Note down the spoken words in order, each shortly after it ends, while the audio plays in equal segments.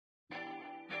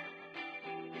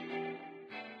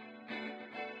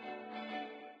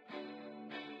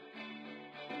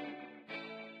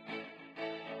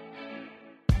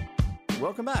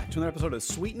Welcome back to another episode of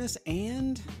Sweetness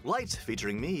and Light,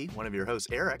 featuring me, one of your hosts,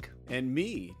 Eric. And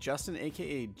me, Justin,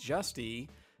 aka Justy,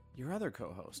 your other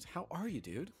co-host. How are you,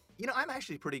 dude? You know, I'm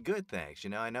actually pretty good, thanks.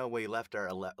 You know, I know we left our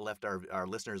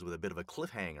listeners with a bit of a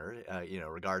cliffhanger,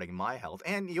 regarding my health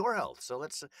and your health. So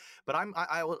but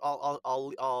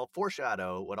I'll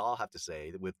foreshadow what I'll have to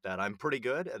say with that. I'm pretty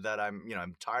good. That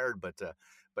I'm tired, but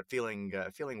feeling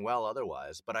well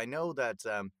otherwise. But I know that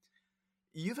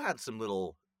you've had some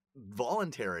little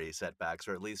voluntary setbacks,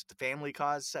 or at least family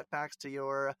caused setbacks to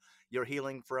your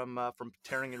healing from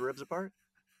tearing your ribs apart.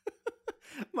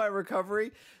 My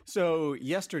recovery. So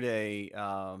yesterday,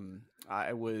 I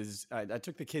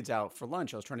took the kids out for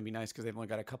lunch. I was trying to be nice because they've only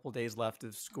got a couple days left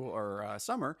of school or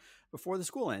summer before the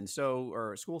school ends.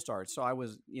 Or school starts. So I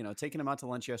was, taking them out to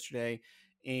lunch yesterday,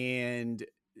 and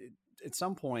at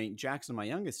some point, Jackson, my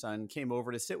youngest son, came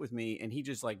over to sit with me, and he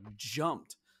just like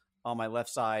jumped on my left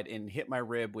side and hit my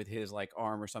rib with his like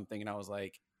arm or something. And I was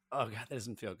like, oh God, that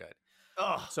doesn't feel good.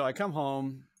 Oh. So I come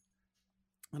home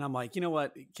and I'm like, you know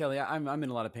what, Kelly, I'm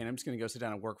in a lot of pain. I'm just going to go sit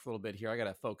down and work for a little bit here. I got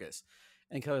to focus.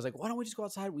 And Kelly was like, why don't we just go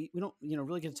outside? We don't,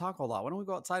 really get to talk a lot. Why don't we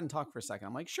go outside and talk for a second?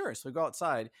 I'm like, sure. So we go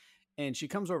outside, and she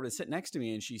comes over to sit next to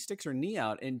me, and she sticks her knee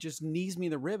out and just knees me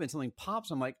in the rib, and something pops.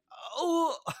 I'm like,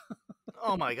 oh,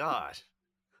 oh my gosh.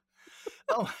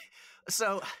 Oh,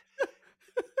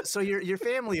 so your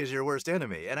family is your worst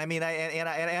enemy, and I mean,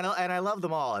 I love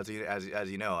them all, as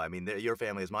you know. I mean, your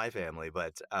family is my family,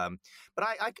 but I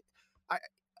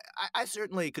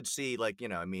certainly could see, like,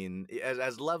 I mean,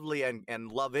 as lovely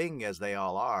and loving as they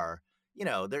all are,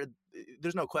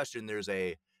 there's no question there's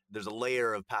a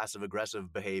layer of passive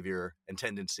aggressive behavior and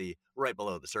tendency right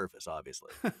below the surface, obviously.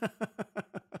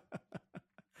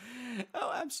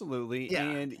 Oh, absolutely.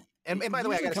 Yeah. And by the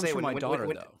way, I got to say, my daughter,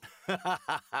 though.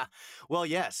 Well,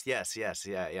 yes, yeah.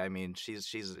 I mean,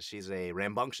 she's a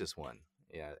rambunctious one,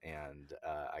 yeah, and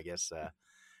I guess,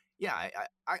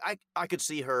 I could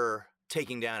see her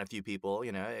taking down a few people,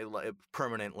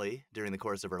 permanently during the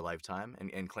course of her lifetime,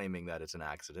 and claiming that it's an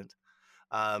accident.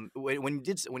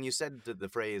 When you said the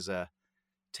phrase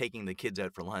 "taking the kids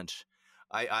out for lunch,"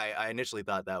 I initially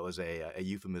thought that was a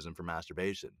euphemism for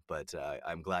masturbation, but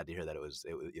I'm glad to hear that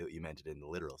you meant it in the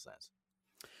literal sense.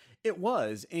 It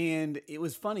was, and it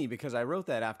was funny because I wrote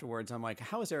that afterwards. I'm like,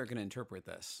 how is Eric going to interpret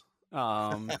this?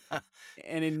 And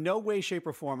in no way, shape,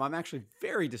 or form, I'm actually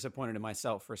very disappointed in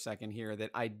myself for a second here that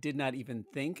I did not even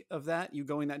think of that, you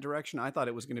going that direction. I thought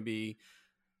it was going to be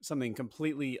something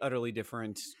completely, utterly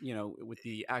different, with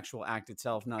the actual act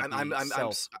itself, not the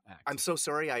self act. I'm so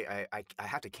sorry. I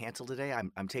have to cancel today.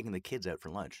 I'm taking the kids out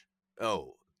for lunch.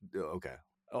 Oh, okay.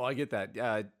 Oh, I get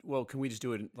that. Well, can we just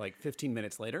do it like 15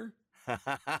 minutes later?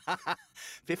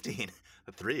 15,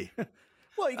 3.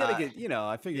 Well, you got to get,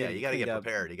 I figure. Yeah, you got to get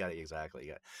prepared. You got to,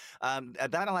 exactly.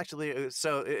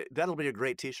 That'll be a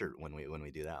great T-shirt when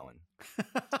we do that one.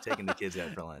 Taking the kids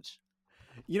out for lunch.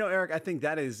 Eric, I think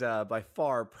that is by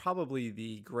far probably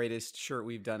the greatest shirt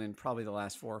we've done in probably the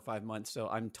last 4 or 5 months. So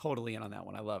I'm totally in on that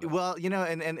one. I love it. Well,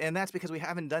 and that's because we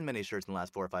haven't done many shirts in the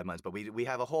last 4 or 5 months, but we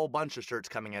have a whole bunch of shirts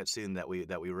coming out soon that we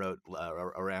wrote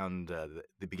around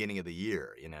the beginning of the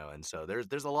year, and so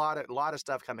there's a lot of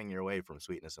stuff coming your way from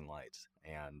Sweetness and Light,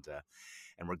 and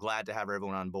we're glad to have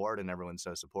everyone on board, and everyone's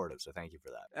so supportive. So thank you for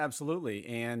that. Absolutely.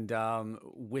 And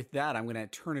with that, I'm going to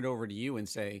turn it over to you and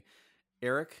say,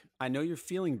 Eric, I know you're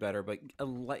feeling better, but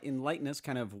enlighten us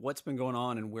kind of what's been going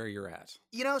on and where you're at.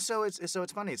 So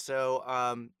it's funny.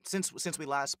 So since we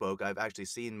last spoke, I've actually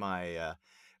seen my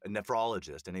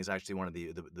nephrologist, and he's actually one of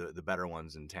the better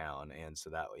ones in town, and so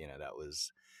that that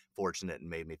was fortunate and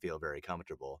made me feel very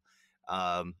comfortable.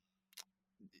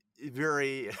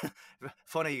 Very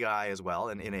funny guy as well,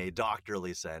 and in a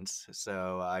doctorly sense.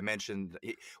 So I mentioned,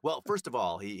 first of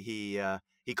all, he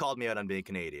called me out on being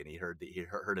Canadian. He heard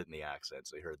it in the accent,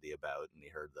 so he heard the about, and he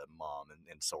heard the mom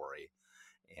and sorry,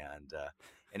 and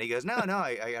he goes, no,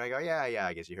 I go, yeah,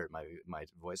 I guess you heard my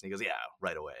voice, and he goes, yeah,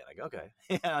 right away, and I go, okay,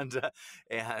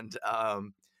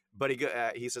 but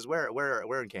he says,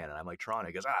 where in Canada? I'm like, Toronto.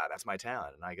 He goes, that's my town,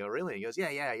 and I go, really? He goes,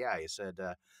 yeah. He said,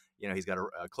 he's got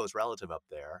a close relative up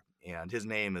there, and his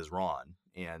name is Ron,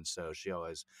 and so she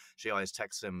always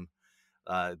texts him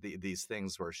these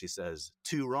things where she says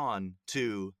to Ron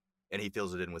and he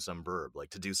fills it in with some verb,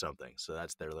 like to do something. So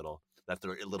that's their little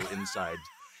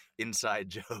inside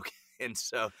joke, and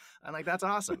so I'm like, that's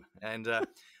awesome, and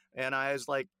I was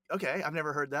like, okay, I've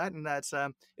never heard that, and that's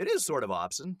it is sort of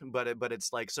obscene, but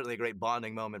it's like certainly a great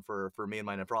bonding moment for me and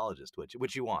my nephrologist,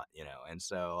 which you want, and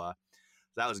so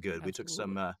that was good.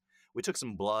 Absolutely. We took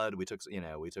some blood. We took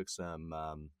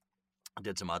some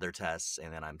did some other tests,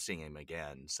 and then I'm seeing him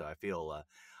again. So I feel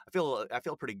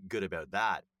pretty good about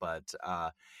that. But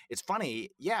it's funny,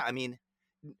 yeah. I mean,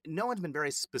 no one's been very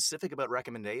specific about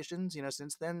recommendations,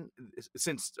 since then,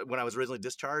 since when I was originally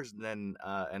discharged, and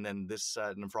then this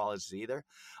nephrologist either.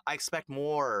 I expect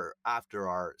more after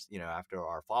our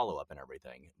follow up and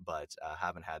everything, but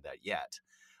haven't had that yet.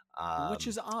 Which Um,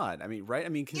 is odd. I mean, right? I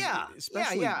mean, because yeah, yeah,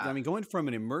 especially, I yeah. mean, going from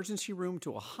an emergency room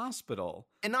to a hospital.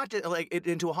 And not just like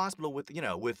into a hospital with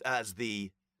with as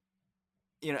the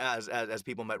as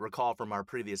people might recall from our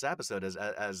previous episode, as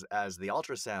the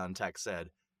ultrasound tech said,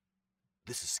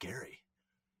 this is scary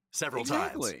several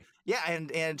times. Exactly. Yeah,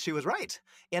 and she was right.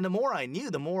 And the more I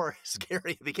knew, the more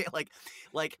scary it became.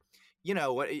 Like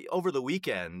over the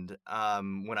weekend,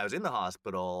 when I was in the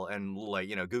hospital and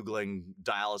googling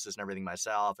dialysis and everything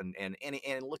myself,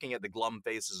 and looking at the glum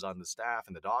faces on the staff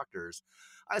and the doctors,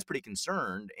 I was pretty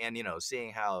concerned. And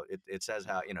seeing how it says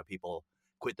how people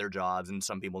quit their jobs and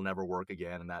some people never work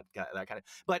again and that kind of.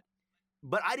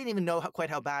 But I didn't even know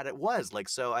quite how bad it was. Like,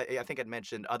 so I think I'd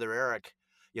mentioned Other Eric,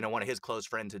 one of his close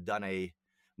friends had done a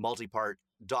multi-part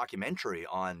documentary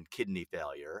on kidney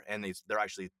failure, and they're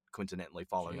actually coincidentally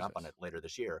following up on Jesus. it later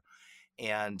this year.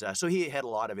 And so he had a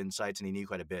lot of insights, and he knew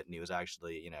quite a bit. And he was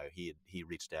actually, he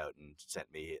reached out and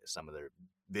sent me some of their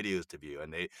videos to view.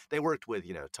 And they worked with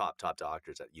top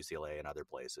doctors at UCLA and other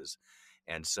places,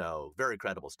 and so very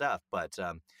credible stuff. But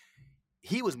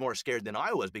he was more scared than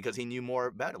I was because he knew more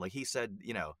about it. Like he said,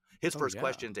 his Oh first yeah.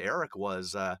 question to Eric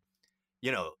was, to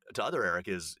Other Eric,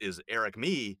 is Eric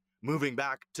me moving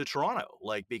back to Toronto?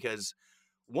 Like, because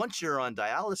once you're on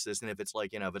dialysis, and if it's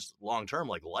if it's long term,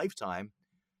 like lifetime,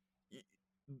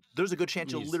 there's a good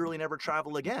chance you'll He's literally never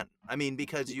travel again. I mean,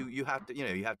 because you have to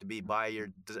you have to be by your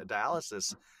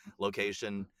dialysis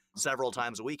location several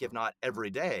times a week, if not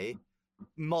every day,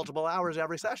 multiple hours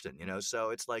every session. So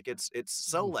it's like it's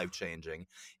so oof. life changing.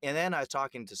 And then I was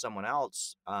talking to someone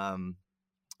else.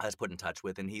 I was put in touch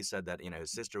with, and he said that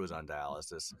his sister was on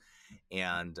dialysis,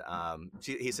 and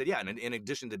he said, yeah, and in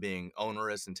addition to being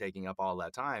onerous and taking up all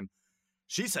that time,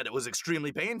 she said it was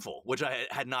extremely painful, which I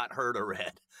had not heard or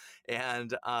read,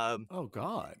 and Oh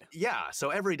God. yeah,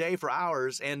 so every day for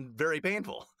hours and very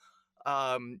painful.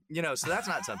 So that's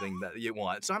not something that you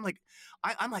want. So I'm like,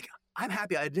 I'm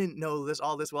happy I didn't know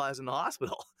all this while I was in the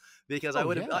hospital, because I Oh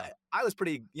would have, yeah. I was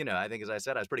pretty, I think, as I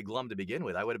said, I was pretty glum to begin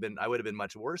with. I would have been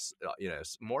much worse,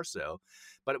 more so.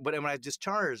 But when I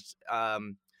discharged,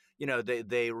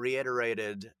 they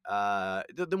reiterated,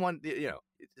 the one,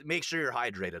 make sure you're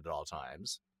hydrated at all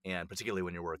times, and particularly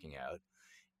when you're working out.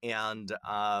 And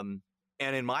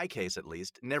in my case, at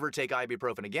least, never take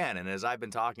ibuprofen again. And as I've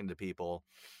been talking to people,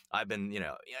 I've been,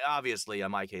 obviously,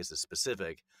 my case is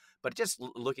specific, but just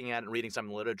looking at and reading some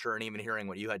literature, and even hearing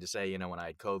what you had to say, when I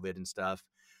had COVID and stuff,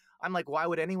 I'm like, why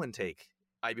would anyone take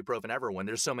ibuprofen ever when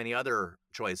there's so many other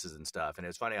choices and stuff? And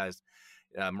it's funny,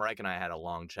 Marika and I had a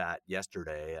long chat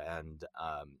yesterday, and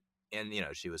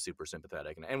she was super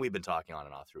sympathetic, and we've been talking on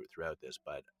and off throughout this,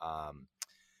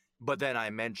 but then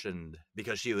I mentioned,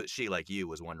 because she like you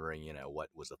was wondering, what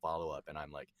was the follow up, and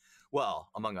I'm like, well,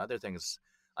 among other things,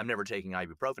 I'm never taking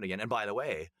ibuprofen again. And by the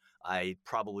way, I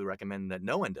probably recommend that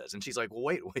no one does. And she's like, well,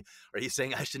 wait, are you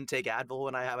saying I shouldn't take Advil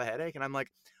when I have a headache? And I'm like,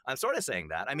 I'm sort of saying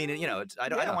that. I mean, I don't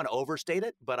Yeah. want to overstate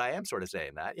it, but I am sort of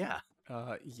saying that. Yeah,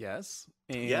 Yes.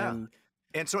 yeah. And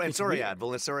And it's sorry, weird.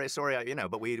 Advil, and sorry,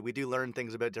 but we do learn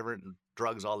things about different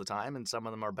drugs all the time, and some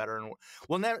of them are better, and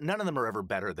well, none of them are ever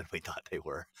better than we thought they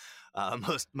were.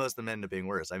 Most of them end up being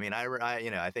worse. I mean,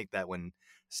 I think that when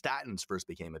statins first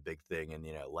became a big thing, and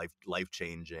life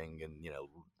changing, and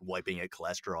wiping out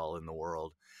cholesterol in the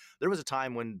world, there was a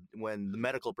time when the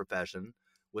medical profession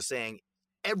was saying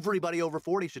everybody over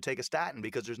 40 should take a statin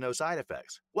because there's no side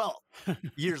effects. Well,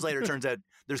 years later, it turns out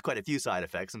there's quite a few side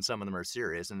effects, and some of them are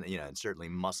serious, and and certainly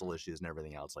muscle issues and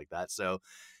everything else like that. So,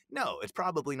 no, it's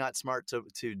probably not smart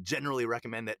to generally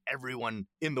recommend that everyone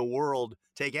in the world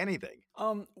take anything.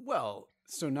 Well,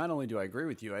 so not only do I agree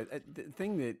with you, the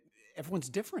thing that everyone's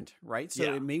different, right? So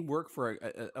Yeah, it may work for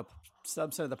a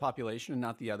subset of the population and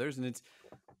not the others, and it's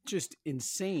just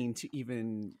insane to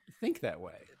even think that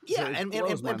way. So yeah, it and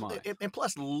blows my mind. and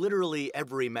plus, literally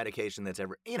every medication that's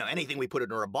ever anything we put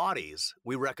into our bodies,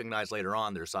 we recognize later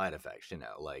on their side effects.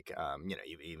 Like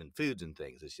even foods and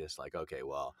things. It's just like, okay,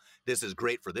 well, this is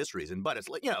great for this reason, but it's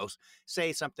like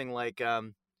say something like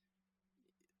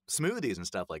smoothies and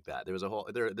stuff like that.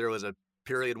 There was a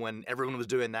period when everyone was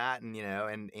doing that, and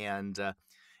and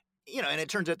it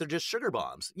turns out they're just sugar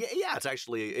bombs. Yeah, it's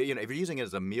actually, if you're using it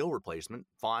as a meal replacement,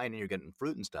 fine, and you're getting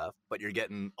fruit and stuff, but you're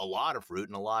getting a lot of fruit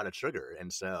and a lot of sugar,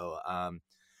 and so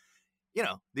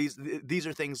these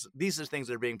are things that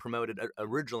are being promoted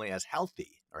originally as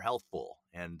healthy or healthful,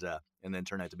 and then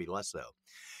turn out to be less so.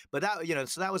 But that,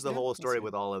 so that was the Yeah, whole I story see.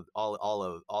 with all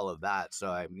of that.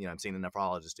 So I'm seeing the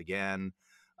nephrologist again.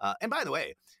 And by the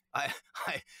way, I,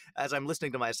 I as I'm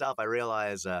listening to myself, I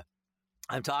realize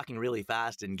I'm talking really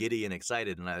fast and giddy and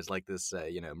excited, and I was like this.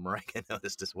 Marika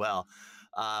noticed as well.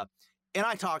 Uh, and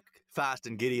I talk fast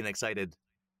and giddy and excited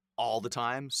all the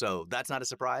time, so that's not a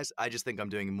surprise. I just think I'm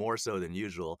doing more so than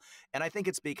usual, and I think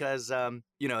it's because,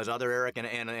 as other Eric and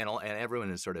everyone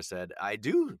has sort of said, I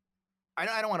do. I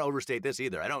don't want to overstate this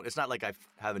either. I don't. It's not like I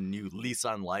have a new lease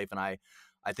on life, and I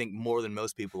think more than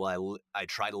most people, I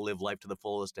try to live life to the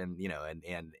fullest, and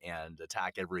and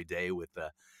attack every day with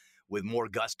more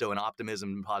gusto and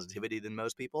optimism and positivity than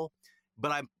most people.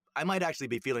 But I might actually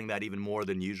be feeling that even more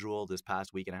than usual this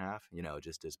past week and a half.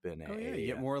 Just it's been Oh yeah, you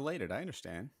get more elated. I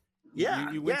understand.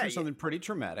 yeah, You went yeah, through something pretty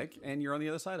traumatic, and you're on the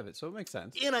other side of it, so it makes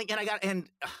sense. I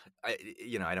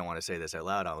don't want to say this out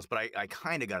loud almost, but I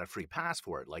kind of got a free pass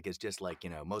for it. Like, it's just like,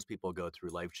 most people go through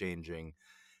life changing,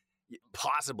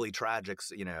 possibly tragic,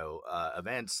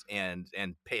 events and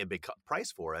pay a big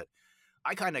price for it.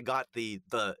 I kind of got the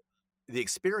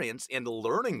experience and the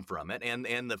learning from it, and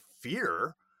the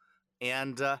fear,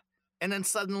 and then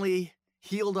suddenly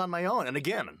healed on my own. And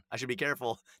again, I should be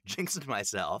careful jinxing I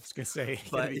myself, was gonna say,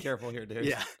 you gotta but be careful here, dude.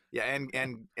 yeah, yeah,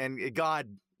 and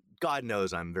God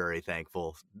knows I'm very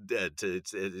thankful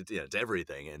to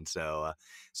everything, and so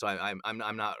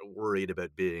I'm not worried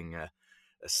about being a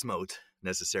smote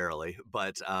necessarily,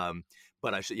 but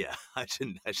I should, yeah, I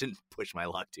shouldn't push my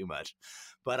luck too much,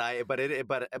 but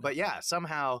yeah,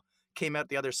 somehow came out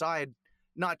the other side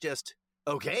not just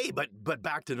okay, but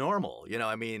back to normal.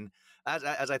 I mean, as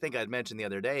I think I'd mentioned the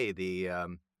other day, the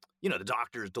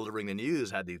doctors delivering the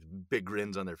news had these big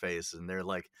grins on their face, and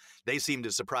they seemed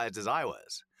as surprised as I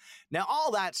was. Now,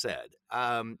 all that said,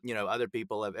 other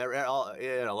people have,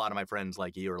 a lot of my friends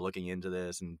like you are looking into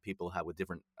this, and people have with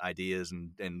different ideas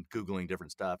and Googling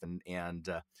different stuff. And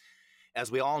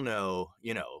as we all know,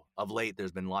 of late,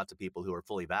 there's been lots of people who are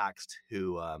fully vaxxed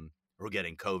who are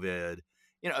getting COVID,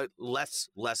 less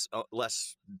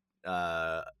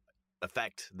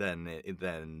effect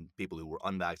than people who were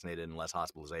unvaccinated, and less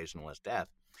hospitalization and less death.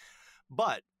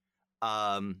 But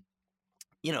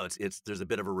it's there's a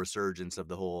bit of a resurgence of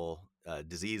the whole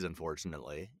disease,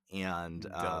 unfortunately, and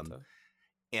Delta.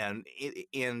 and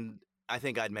I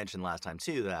think I'd mentioned last time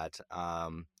too that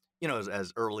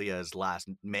as early as last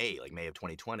May, like May of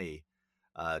 2020,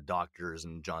 doctors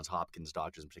and Johns Hopkins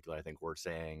doctors in particular, I think, were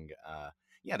saying,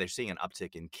 they're seeing an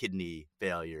uptick in kidney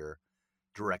failure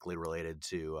directly related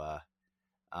to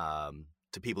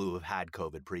people who have had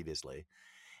COVID previously,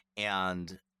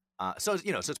 and so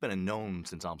it's been a known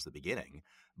since almost the beginning.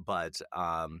 But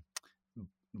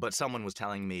someone was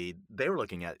telling me they were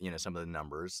looking at some of the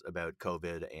numbers about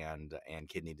COVID and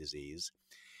kidney disease,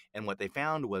 and what they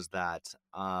found was that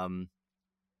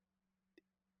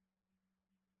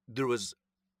there was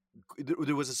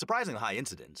a surprisingly high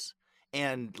incidence,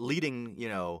 and leading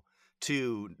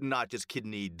to not just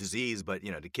kidney disease but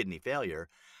to kidney failure.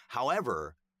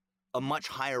 However, a much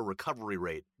higher recovery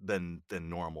rate than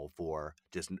normal for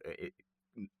just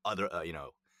other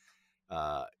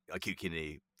acute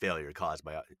kidney failure caused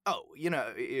by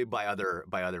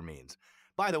other means.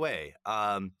 By the way,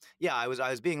 I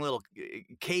was being a little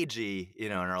cagey,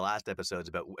 in our last episodes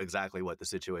about exactly what the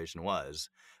situation was,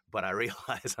 but I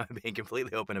realize I'm being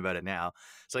completely open about it now.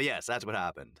 So yes, that's what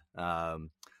happened. A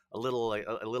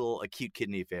little acute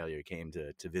kidney failure came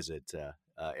to visit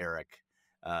Eric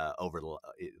over the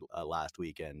last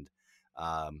weekend.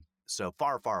 So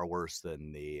far worse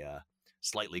than the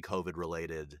slightly COVID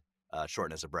related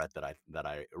shortness of breath that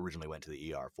I originally went to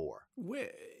the ER for.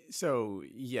 So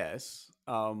yes,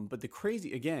 but the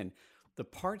crazy again, the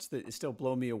parts that still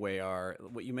blow me away are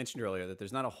what you mentioned earlier, that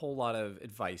there's not a whole lot of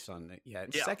advice on it yet.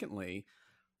 And Yeah. secondly,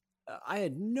 I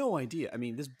had no idea. I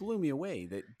mean, this blew me away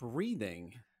that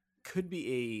breathing could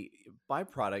be a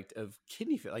byproduct of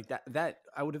kidney failure. Like that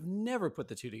I would have never put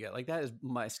the two together. Like that is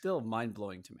still mind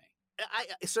blowing to me.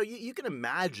 So you can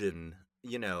imagine,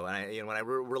 and when I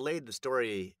relayed the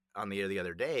story on the air the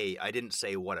other day, I didn't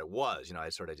say what it was. I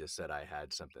sort of just said I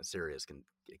had something serious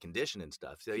condition and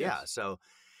stuff. So yeah, so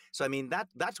I mean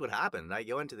that's what happened. I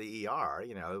go into the ER,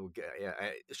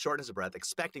 shortness of breath,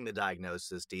 expecting the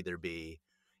diagnosis to either be,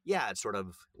 it's sort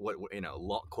of what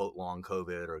quote long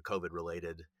COVID or COVID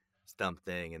related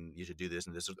something, and you should do this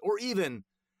and this, or even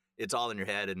it's all in your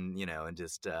head and and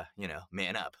just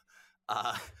man up.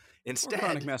 Instead, or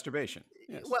chronic masturbation.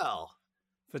 Yes. Well,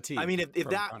 fatigue I mean, if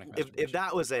from that chronic if masturbation.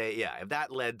 that was if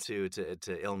that led to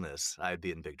illness, I'd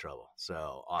be in big trouble.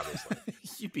 So obviously,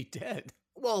 You'd be dead.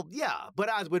 well, yeah, but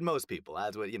as with most people,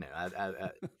 as with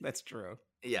That's true.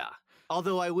 yeah.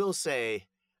 Although I will say,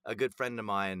 a good friend of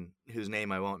mine, whose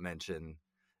name I won't mention,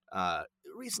 uh,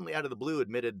 recently out of the blue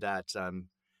admitted that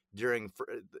during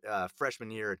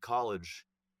freshman year at college,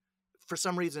 for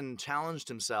some reason, challenged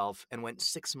himself and went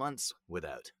 6 months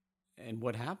without. And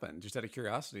what happened? Just out of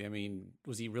curiosity. I mean,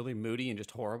 was he really moody and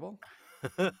just horrible?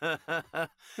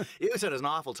 It was an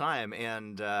awful time,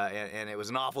 and it was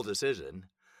an awful decision.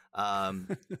 Um,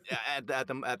 at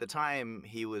the time,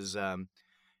 he was.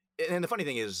 And the funny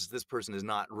thing is, this person is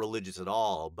not religious at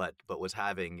all, but was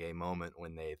having a moment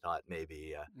when they thought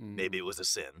maybe it was a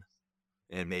sin,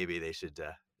 and maybe they should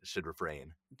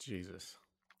refrain. Jesus.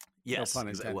 Yes, No pun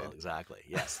intended. well, exactly.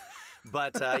 Yes,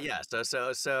 but yeah.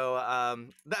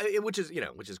 Which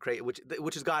is great.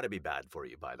 Which has got to be bad for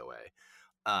you, by the way.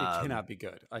 It cannot be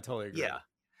good. I totally agree. Yeah.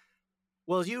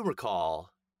 Well, as you recall,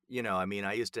 I mean,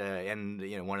 I used to end.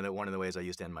 One of the ways I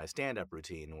used to end my stand-up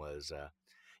routine was,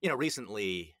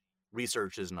 recently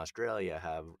researchers in Australia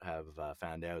have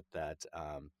found out that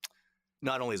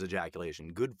not only is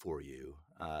ejaculation good for you,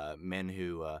 men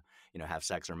who have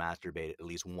sex or masturbate at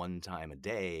least one time a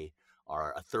day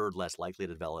are a third less likely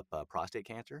to develop prostate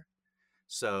cancer.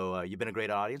 So you've been a great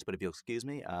audience, but if you'll excuse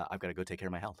me, I've got to go take care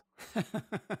of my health.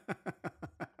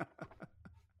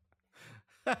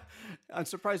 I'm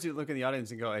surprised you look in the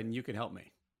audience and go, and you can help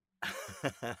me.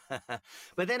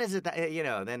 But then is it that,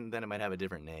 then it might have a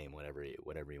different name, whatever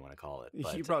you want to call it.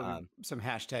 But, You probably some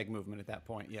hashtag movement at that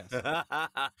point. Yes.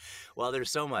 Well,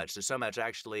 there's so much.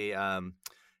 Actually.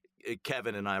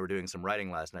 Kevin and I were doing some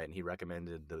writing last night, and he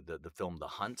recommended the film The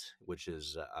Hunt, which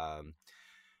is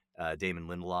Damon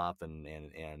Lindelof and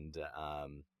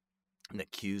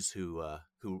Nick Cuse,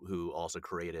 who also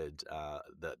created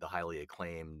the highly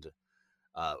acclaimed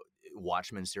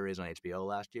Watchmen series on HBO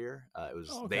last year. It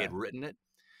was They had written it,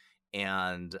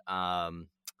 and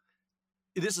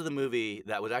this is the movie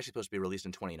that was actually supposed to be released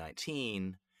in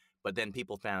 2019, but then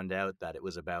people found out that it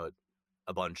was about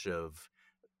a bunch of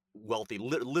wealthy,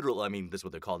 literal. I mean, this is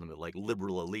what they call them, like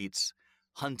liberal elites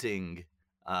hunting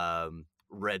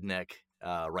redneck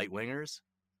right wingers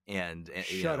and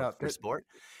Shut up for sport.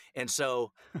 And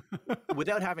so,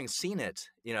 without having seen it,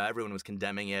 everyone was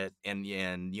condemning it, and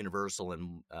Universal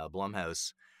and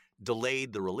Blumhouse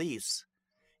delayed the release.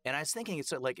 And I was thinking,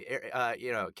 it's like,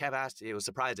 Kev asked, he was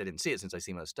surprised I didn't see it since I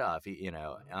see most stuff,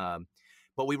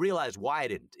 but we realized why I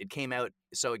didn't. It came out,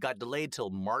 so it got delayed till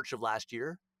March of last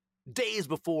year, days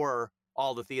before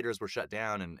all the theaters were shut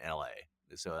down in LA.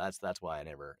 So that's why I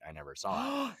never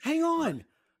saw it. Hang on.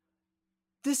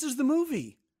 This is the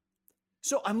movie.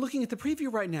 So I'm looking at the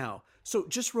preview right now. So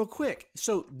just real quick.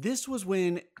 So this was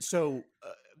when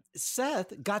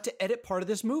Seth got to edit part of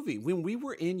this movie when we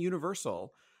were in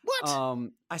Universal. What?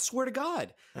 I swear to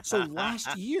God. So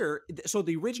last year, so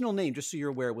the original name, just so you're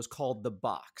aware, was called The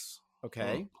Box.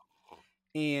 Okay.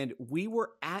 And we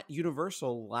were at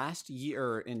Universal last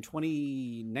year in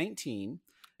 2019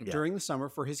 during the summer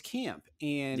for his camp.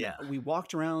 And we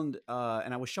walked around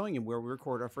and I was showing him where we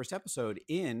recorded our first episode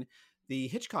in the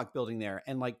Hitchcock building there.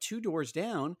 And like 2 doors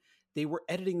down, they were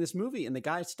editing this movie. And the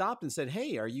guy stopped and said,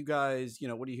 "Hey, are you guys,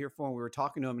 what are you here for?" And we were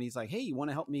talking to him and he's like, "Hey, you want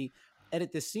to help me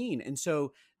edit this scene?" And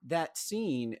so that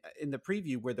scene in the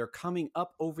preview where they're coming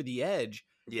up over the edge,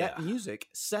 that music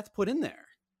Seth put in there.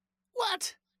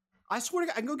 What? I swear to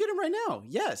God, I can go get him right now.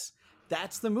 Yes,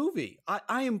 that's the movie.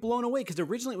 I am blown away because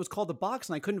originally it was called The Box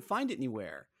and I couldn't find it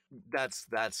anywhere.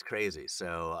 That's crazy.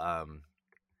 So,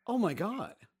 oh my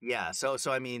God. Yeah. So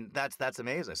I mean, that's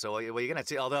amazing. So what you're gonna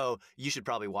see, although you should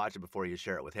probably watch it before you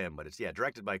share it with him, but it's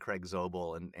directed by Craig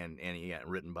Zobel and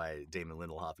written by Damon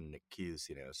Lindelof and Nick Cuse.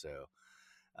 So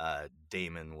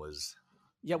Damon was.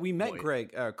 Yeah, we met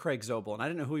Craig Zobel, and I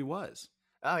didn't know who he was.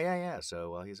 Oh yeah.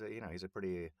 So he's a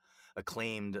pretty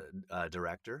acclaimed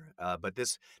director. But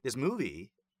this movie,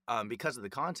 because of the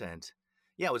content,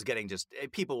 it was getting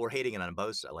people were hating it on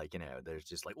both sides. Like there's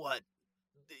just like what.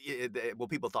 Well,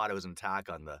 people thought it was an attack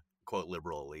on the quote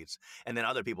liberal elites, and then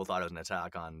other people thought it was an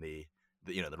attack on the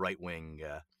right wing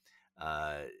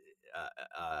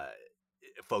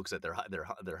folks that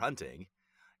they're hunting,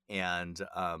 and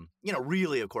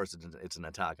really, of course, it's an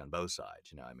attack on both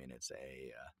sides. I mean,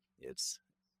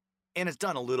 it's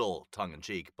done a little tongue in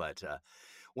cheek, but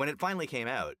when it finally came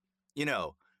out,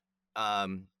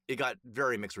 it got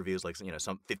very mixed reviews, like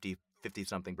some 50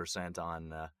 something %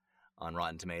 on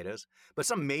Rotten Tomatoes, but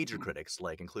some major critics,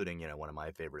 like including one of my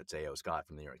favorites, A.O. Scott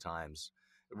from the New York Times,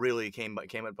 really came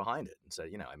up behind it and said,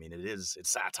 I mean, it's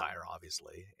satire,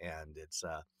 obviously, and it's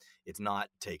not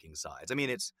taking sides. I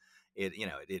mean,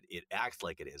 it acts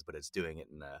like it is, but it's doing it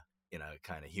in a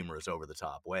kind of humorous, over the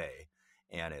top way,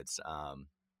 and and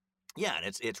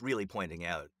it's really pointing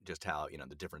out just how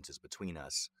the differences between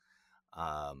us.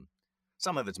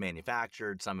 Some of it's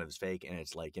manufactured, some of it's fake, and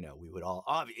it's like, we would all,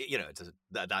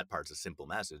 that part's a simple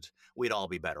message. We'd all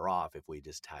be better off if we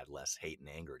just had less hate and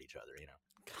anger at each other.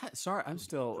 God, sorry, I'm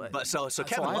still. But so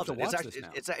Kevin loves it.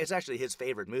 It's actually his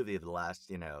favorite movie of the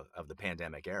last, of the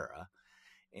pandemic era,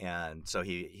 and so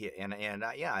I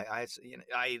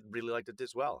really liked it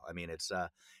as well. I mean,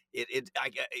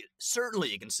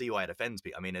 certainly you can see why it offends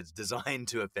people. I mean, it's designed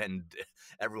to offend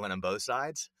everyone on both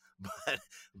sides,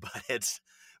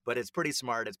 but it's pretty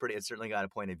smart. It's certainly got a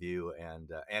point of view,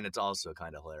 and it's also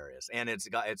kind of hilarious, and it's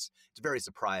very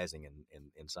surprising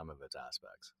in some of its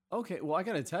aspects. Okay, well, I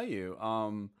got to tell you,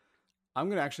 I'm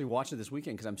going to actually watch it this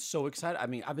weekend because I'm so excited. I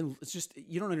mean, it's just,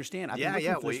 you don't understand. I've been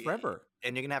looking for this forever.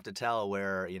 And you're going to have to tell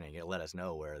where, you're going to let us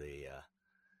know where the,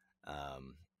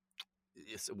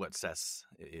 what Seth's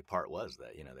part was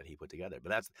that, that he put together.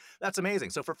 But that's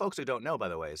amazing. So for folks who don't know, by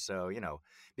the way, so,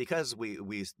 because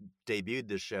we debuted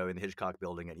this show in the Hitchcock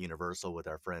Building at Universal with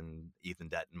our friend Ethan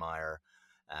Dettenmeyer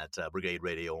at Brigade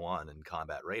Radio 1 and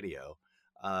Combat Radio,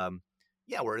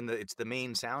 we're it's the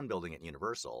main sound building at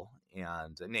Universal,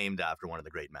 and named after one of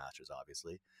the great masters,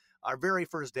 obviously. Our very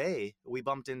first day, we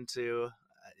bumped into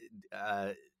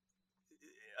the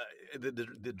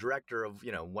director of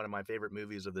one of my favorite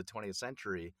movies of the 20th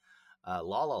century,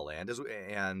 La La Land,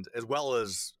 and as well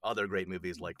as other great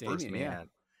movies like Damien, First Man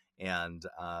and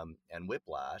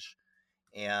Whiplash,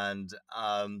 and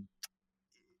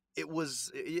it was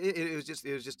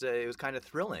kind of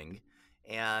thrilling.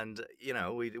 And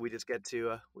we just get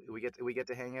to we get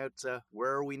to hang out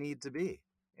where we need to be,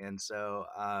 and so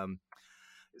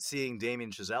seeing Damien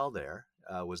Chazelle there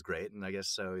was great. And I guess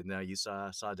so. Now you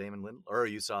saw Damon or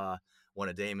you saw one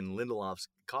of Damon Lindelof's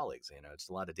colleagues. It's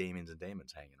a lot of Damiens and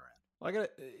Damons hanging around. Well,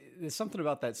 there's something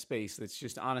about that space that's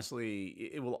just, honestly,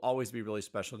 it will always be really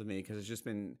special to me because it's just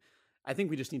been. I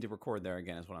think we just need to record there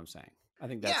again, is what I'm saying. I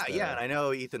think that's and I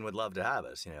know Ethan would love to have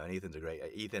us, and Ethan's a great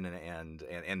Ethan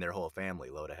and their whole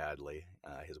family, Loda Hadley,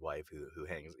 his wife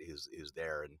who's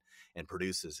there and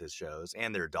produces his shows,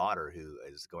 and their daughter who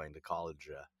is going to college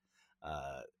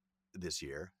this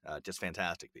year. Just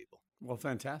fantastic people. Well,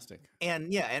 fantastic.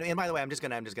 And and by the way, I'm just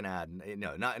gonna add,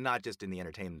 not just in the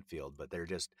entertainment field, but they're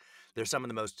some of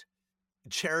the most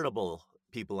charitable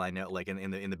people I know, like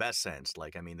in the best sense.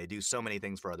 Like, I mean, they do so many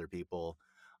things for other people,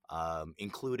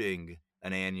 including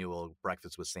an annual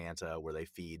Breakfast with Santa where they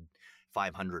feed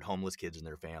 500 homeless kids and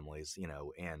their families,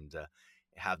 and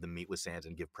have them meet with Santa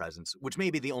and give presents, which may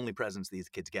be the only presents these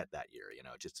kids get that year.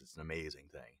 It's an amazing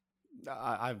thing.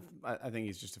 I think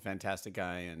he's just a fantastic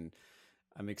guy, and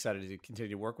I'm excited to continue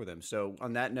to work with him. So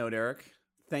on that note, Eric,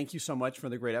 thank you so much for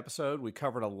the great episode. We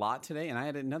covered a lot today, and I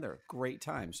had another great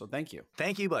time. So thank you.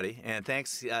 Thank you, buddy, and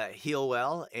thanks. Heal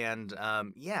well, and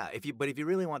if you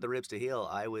really want the ribs to heal,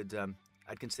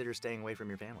 I'd consider staying away from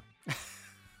your family.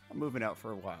 I'm moving out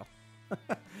for a while.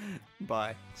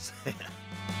 Bye.